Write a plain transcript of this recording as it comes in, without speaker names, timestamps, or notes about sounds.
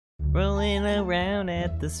rolling around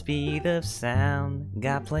at the speed of sound.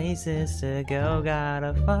 Got places to go,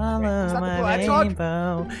 gotta follow my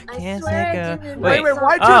rainbow. Can't let go. Wait,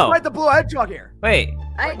 why'd you invite the blue hedgehog here? Wait.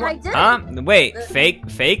 I did. Wait,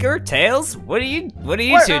 Faker, Tails? What are you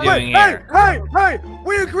two doing here? Hey!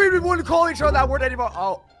 We agreed we wouldn't call each other that word anymore.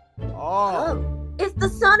 Oh. It's the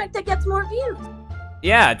Sonic that gets more views.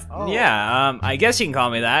 Yeah, I guess you can call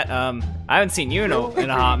me that. I haven't seen you in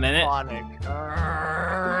a hot minute. Sonic.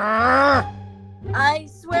 I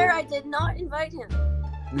swear I did not invite him.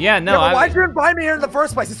 Yeah, no, why'd you invite me here in the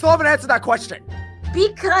first place? You still haven't answered that question.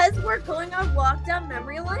 Because we're going on walk down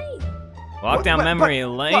memory lane. Walk down memory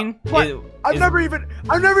lane? I've never even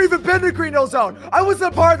been to Green Hill Zone. I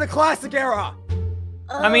wasn't a part of the classic era.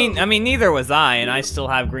 I mean, neither was I, and I still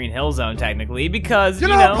have Green Hill Zone technically because you're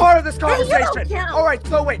not part of this conversation. Hey, you don't count. All right,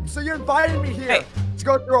 so wait, so you invited me here to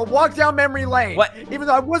go through a walk down memory lane. What? Even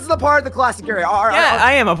though I wasn't a part of the classic area.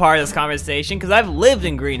 I am a part of this conversation because I've lived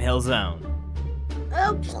in Green Hill Zone.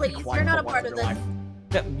 Oh please, you're not a part of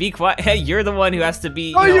this. Be quiet. Hey, you're the one who has to be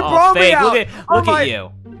you all brought me fake. out. Look at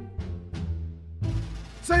you.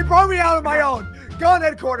 So you brought me out on my own, gun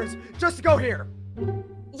headquarters, just to go here.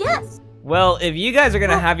 Yes. Well, if you guys are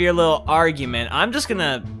gonna have your little argument, I'm just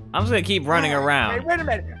gonna keep running around. Hey, wait a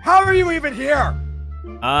minute. How are you even here?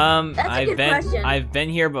 That's a good question. I've been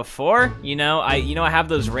here before. I have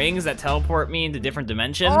those rings that teleport me into different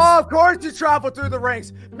dimensions. Oh, of course you travel through the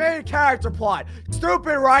rings. Main character plot.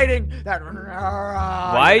 Stupid writing.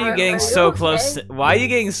 Why are you getting so close? Why are you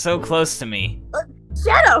getting so close to me?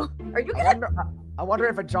 Shadow, are you gonna? I wonder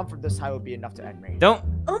if a jump from this high would be enough to end me. Don't.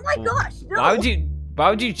 Oh my gosh, no. Why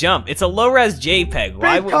would you jump? It's a low-res JPEG.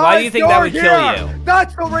 Why do you think that would kill you?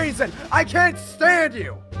 That's the reason. I can't stand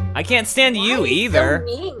you. I can't stand you either.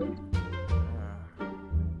 So mean?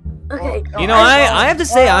 Okay. I have to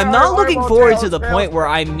say I'm not looking forward to the point where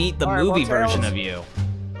I meet the movie version of you.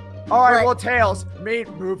 Alright, well, Tails, meet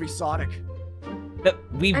movie Sonic.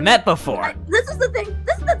 We've met before. This is the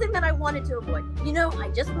thing that I wanted to avoid. I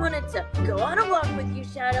just wanted to go on a walk with you,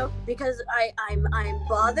 Shadow, because I'm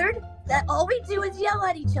bothered that all we do is yell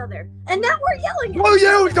at each other. And now we're yelling at each other.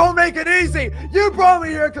 You don't make it easy! You brought me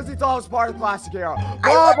here because it's all part of the classic era.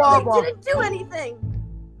 I didn't do anything.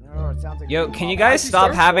 No, it sounds like Yo, can you guys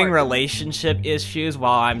stop having relationship issues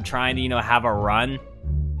while I'm trying to, have a run?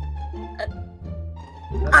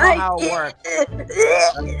 That's not how it works.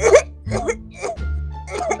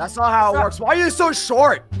 That's not how it works. Why are you so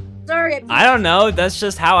short? Sorry. I don't know. That's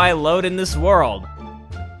just how I load in this world.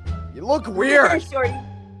 You look weird.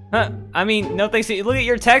 Huh, I mean, no thanks. Look at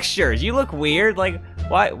your textures. You look weird. Like,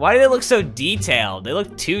 why do they look so detailed? They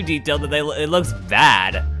look too detailed that it looks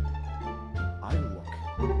bad. I look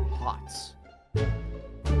hot.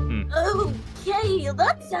 Okay,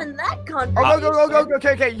 let's end that conversation.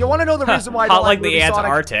 Okay. You want to know the reason why I don't hot like the Sonic?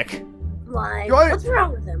 Antarctic. Why? What's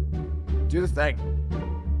wrong with him? Do the thing.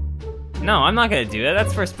 No, I'm not gonna do that.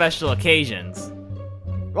 That's for special occasions.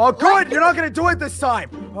 Well, good. You're not gonna do it this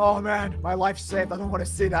time. Oh man, my life's saved. I don't want to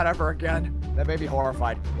see that ever again. That made me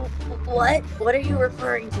horrified. What? What are you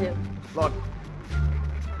referring to? Look.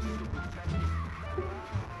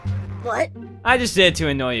 What? I just did it to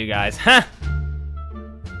annoy you guys. Huh?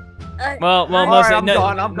 Well, mostly. I'm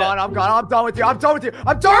done. I'm done with you. I'm done with you.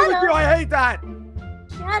 I hate that.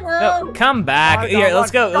 Shadow. No, come back. Here,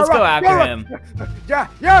 let's go after him. Yeah.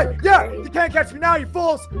 You can't catch me now, you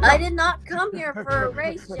fools. I did not come here for a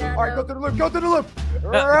race, Shadow. All right, go through the loop.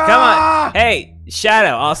 Come on. Hey,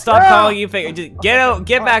 Shadow, I'll stop calling you Faker. Just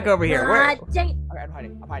get back over here. Dang it. Okay, I'm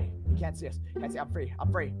hiding. You can't see us. I'm free.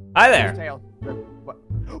 Hi there.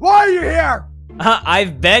 Why are you here?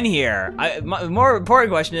 I've been here. My more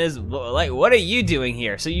important question is, like, what are you doing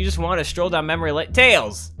here? So you just want to stroll down memory lane?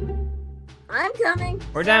 Tails. I'm coming.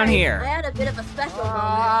 We're down here. I had a bit of a special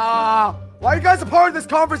moment. Why are you guys a part of this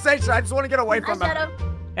conversation? I just want to get away from it.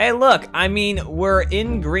 Hey, look, I mean, we're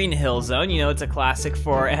in Green Hill Zone. It's a classic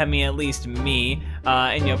for, at least me,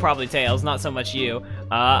 and, probably Tails, not so much you.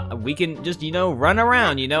 We can just, run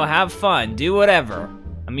around, have fun, do whatever.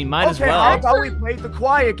 I mean, might as well. How about we play the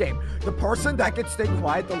quiet game? The person that can stay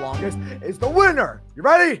quiet the longest is the winner. You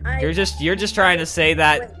ready? You're just trying to say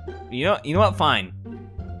that, you know what, fine.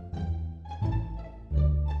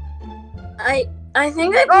 I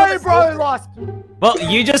think I Oh, you probably lost. Well,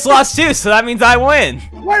 you just lost too, so that means I win.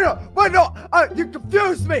 Wait, no, you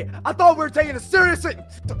confused me. I thought we were taking it seriously.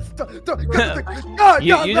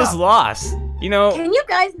 You just lost. Can you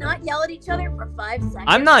guys not yell at each other for 5 seconds?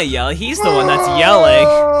 I'm not yelling. He's the one that's yelling.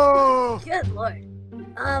 Good lord.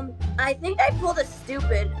 I think I pulled a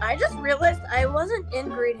stupid. I just realized I wasn't in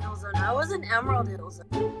Green Hill Zone. I was in Emerald Hill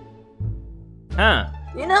Zone. Huh.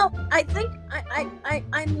 You know, I think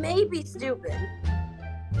I may be stupid.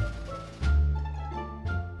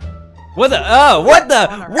 What the? Oh, what the?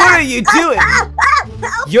 What are you doing?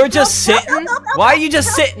 You're just sitting? Why are you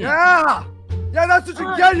just sitting? Yeah! Yeah, that's what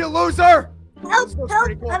you get, you loser! Help!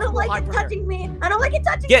 I don't like it touching me. I don't like it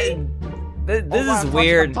touching me. This is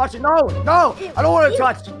weird. Touching. No, I don't want to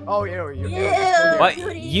touch. Oh, you. What?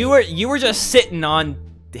 You were just sitting on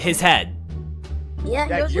his head.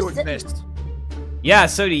 Yeah, you just sitting. exist. Yeah,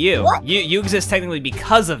 so do you. What? You exist technically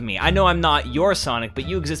because of me. I know I'm not your Sonic, but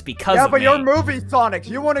you exist because of me. Yeah, but you're movie Sonic.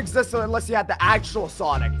 You won't exist unless you had the actual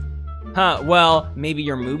Sonic. Huh, well, maybe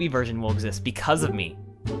your movie version will exist because of me.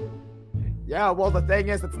 Yeah, well, the thing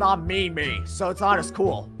is, it's not me, so it's not as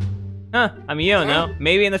cool. Huh, I mean, you don't know.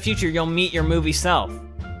 Maybe in the future you'll meet your movie self.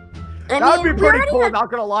 That would be pretty cool,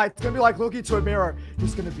 not gonna lie. It's gonna be like looking into a mirror.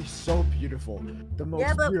 He's gonna be so beautiful. The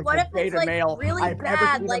most beautiful beta male I've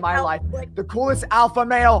ever seen in my life. The coolest alpha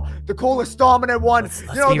male, the coolest dominant one. Let's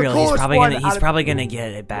be real, he's probably gonna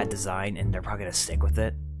get a bad design and they're probably gonna stick with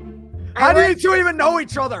it. How do you two even know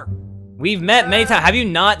each other? We've met many times. Have you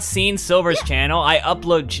not seen Silver's channel? I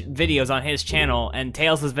upload videos on his channel and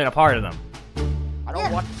Tails has been a part of them. I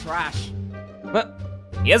don't watch trash. What?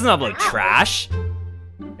 He doesn't upload trash.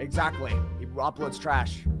 Exactly. He uploads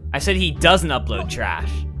trash. I said he doesn't upload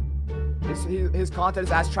trash. His content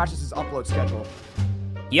is as trash as his upload schedule.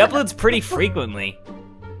 He uploads pretty frequently.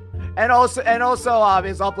 And also, his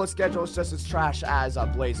upload schedule is just as trash as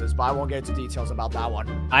Blaze's, but I won't get into details about that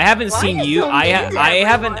one. I haven't seen you. I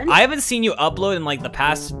haven't seen you upload in like the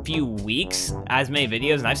past few weeks as many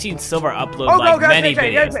videos, and I've seen Silver upload many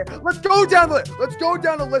videos. Okay. Let's go down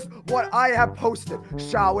the list. What I have posted,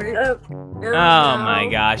 shall we? Oh my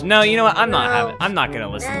gosh! No, you know what? I'm not gonna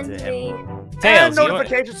listen to him. Tails, and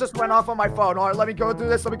notifications just went off on my phone. All right, let me go through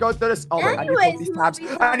this. Oh, wait, I need to close these tabs.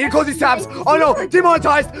 I need to close these tabs. Oh no,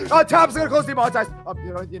 demonetized. Tabs are gonna close demonetized.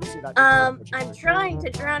 You don't need to see that. I'm trying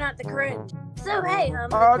to drown out the cringe. So hey,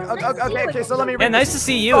 okay. So let me. Yeah, nice to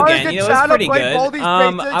see you again. You know, it's pretty good.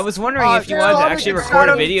 I was wondering if you wanted to actually record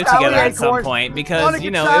a video together at some point because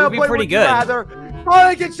you know it would be pretty good.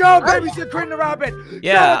 Sonic and Shadow Babysit Crit the Rabbit.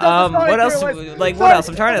 Yeah. What else? What else?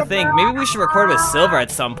 I'm trying to think. Maybe we should record with Silver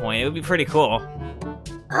at some point. It would be pretty cool.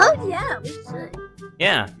 Oh yeah, we should.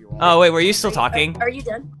 Yeah. Oh wait, were you still talking? Are you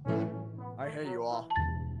done? I hear you all.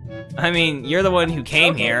 I mean, you're the one who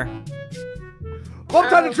came here. I'm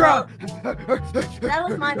trying to drown. That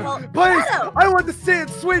was my fault. Please, I want to see it.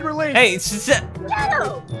 Sweet release. Hey, it's just.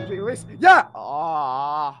 Shadow. Release. Yeah.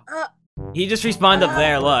 Aww. He just respawned up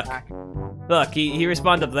there. Look, he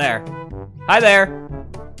respawned up there. Hi there.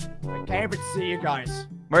 I can't even see you guys.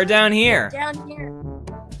 We're down here. Down here.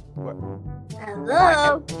 What?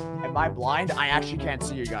 Hello. Am I blind? I actually can't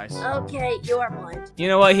see you guys. Okay, you are blind. You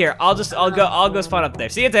know what? Here, I'll go spawn up there.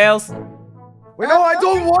 See you, Tails. Wait, no, I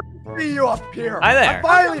don't want to see you up here. Hi there. I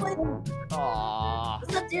finally.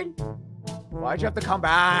 What's up, dude? Why'd you have to come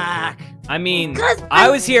back? I mean, I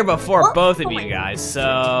was here before both of you guys,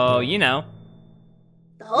 so you know.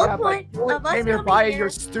 The whole point of us came here buying your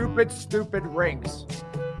stupid rings.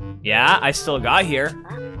 Yeah, I still got here.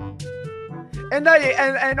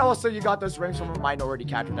 And also you got those rings from a minority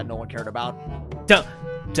character that no one cared about. Don't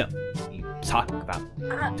you talk about.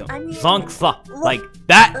 I mean, like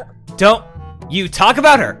that. Don't you talk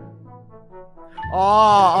about her.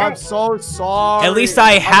 Oh, I'm so sorry. At least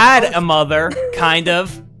I had a mother, kind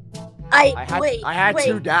of. I had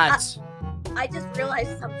two dads. I just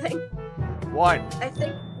realized something. What? I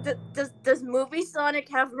think does Movie Sonic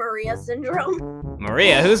have Maria syndrome?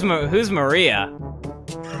 Maria? Who's Maria?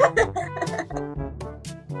 Do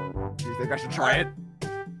you think I should try it?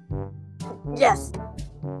 Yes.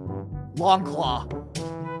 Long Claw.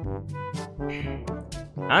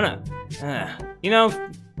 I don't know. You know,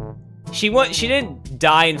 she didn't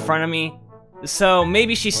die in front of me, so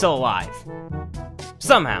maybe she's still alive.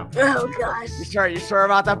 Somehow. Oh gosh. You sure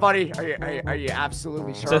about that, buddy? Are you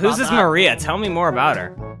absolutely sure? So who's this Maria? Tell me more about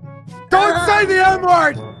her. Don't say the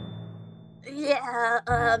M-word! Yeah,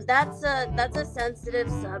 that's a sensitive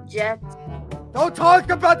subject. Don't talk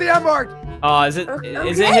about the M-word! Oh, is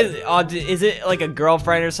it like a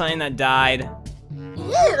girlfriend or something that died?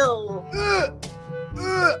 Ew.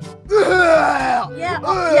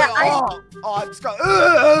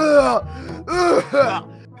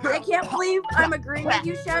 I can't believe I'm agreeing with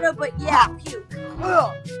you, Shadow, but yeah, puke.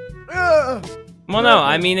 Well, no,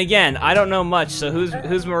 I mean, again, I don't know much, so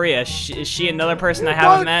who's Maria? Is she another person I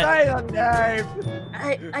haven't met? Don't say the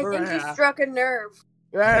name! I think you struck a nerve.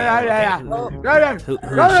 Who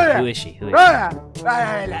is she? A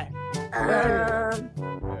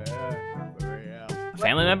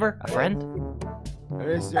family member? A friend?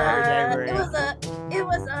 It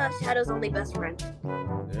was Shadow's only best friend.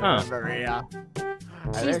 Huh. Maria.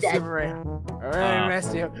 She's dead. I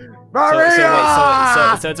miss you.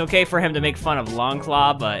 Maria! So it's okay for him to make fun of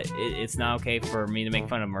Longclaw, but it's not okay for me to make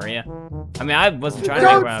fun of Maria? I mean, I wasn't trying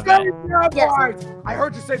to make fun of it. Yes. I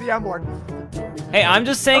heard you say the M-word. Hey, I'm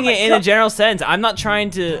just saying it in a general sense. I'm not trying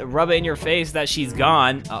to rub it in your face that she's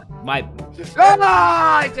gone. She's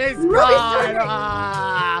gone! Okay,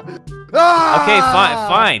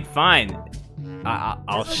 fine.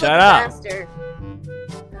 I'll shut up.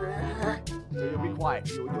 You'll be quiet.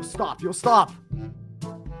 You'll stop.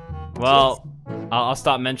 Well, I'll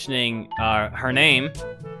stop mentioning her name.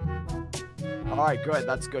 Alright, good.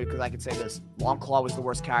 That's good, because I can say this. Longclaw was the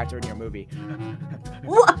worst character in your movie.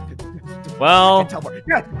 What? Well...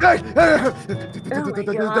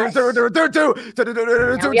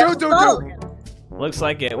 Looks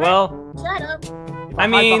like it. Well... Shut up. I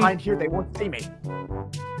mean... behind here, they won't see me.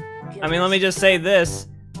 I mean, let me just say this.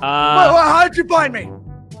 How'd you find me?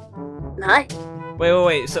 Hi.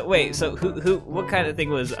 Wait. So who? What kind of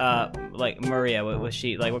thing was like Maria? What was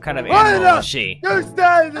she like? What kind of animal was she? You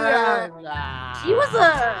stand She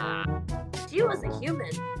was a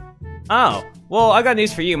human. Oh, well, I got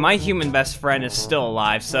news for you. My human best friend is still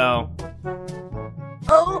alive, so.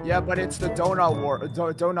 Oh. Yeah, but it's the Donut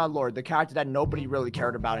Lord, the character that nobody really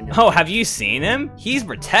cared about in your Oh, have you seen him? He's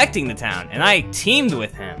protecting the town, and I teamed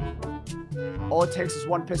with him. All it takes is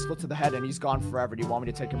one pistol to the head, and he's gone forever. Do you want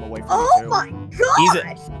me to take him away from you too? Oh my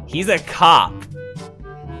god! He's a cop.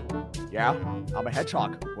 Yeah, I'm a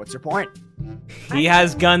hedgehog. What's your point? He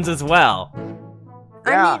has guns as well.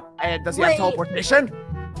 Yeah, and does he have teleportation?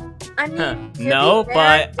 I mean, no,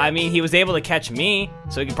 but I mean, he was able to catch me,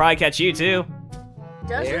 so he can probably catch you too.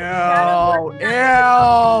 Ew,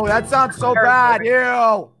 that sounds so bad.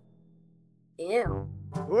 Ew.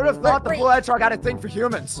 Who would have thought the blue hedgehog had a thing for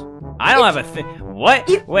humans? I don't have a thing. What?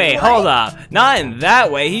 Wait, hold up. Not in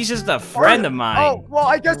that way. He's just a friend of mine. Oh, well,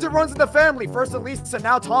 I guess it runs in the family. First Elise and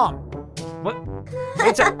now Tom. What?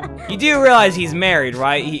 You do realize he's married,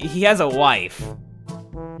 right? He has a wife.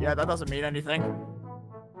 Yeah, that doesn't mean anything.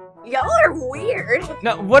 Y'all are weird.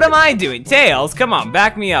 No, what am I doing? Tails, come on,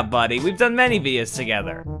 back me up, buddy. We've done many videos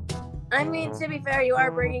together. I mean, to be fair, you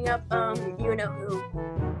are bringing up, you know who.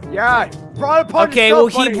 Yeah, brought up okay, well,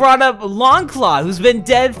 he brought up Longclaw, who's been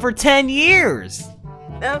dead for 10 years.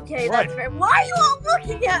 Okay, that's fair. Why are you all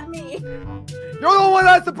looking at me? You're the one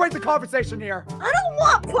that has to break the conversation here. I don't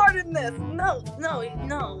want part in this. No.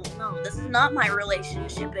 This is not my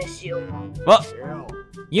relationship issue. Well,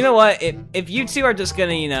 you know what? If you two are just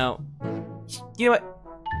gonna, you know what?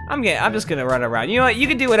 I'm just gonna run around. You know what? You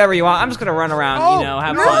can do whatever you want. I'm just gonna run around, you know,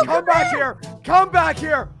 have fun. Come back here! Come back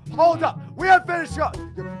here! Hold up! We have finished up!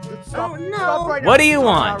 Stop right now. What do you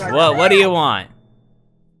want? What do you want?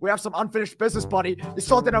 We have some unfinished business, buddy. You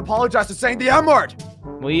still didn't apologize for saying the M-word!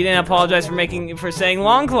 Well, you didn't apologize for saying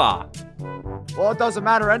Longclaw. Well, it doesn't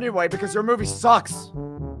matter anyway, because your movie sucks.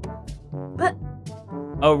 But...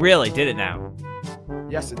 Oh, really? Did it now?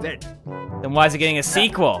 Yes, it did. Then why is it getting a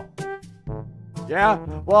sequel? Yeah,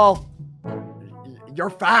 well, you're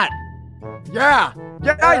fat. Yeah,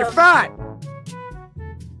 you're fat.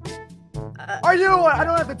 Are you? I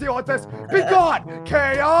don't have to deal with this. Be gone.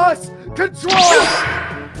 Chaos control.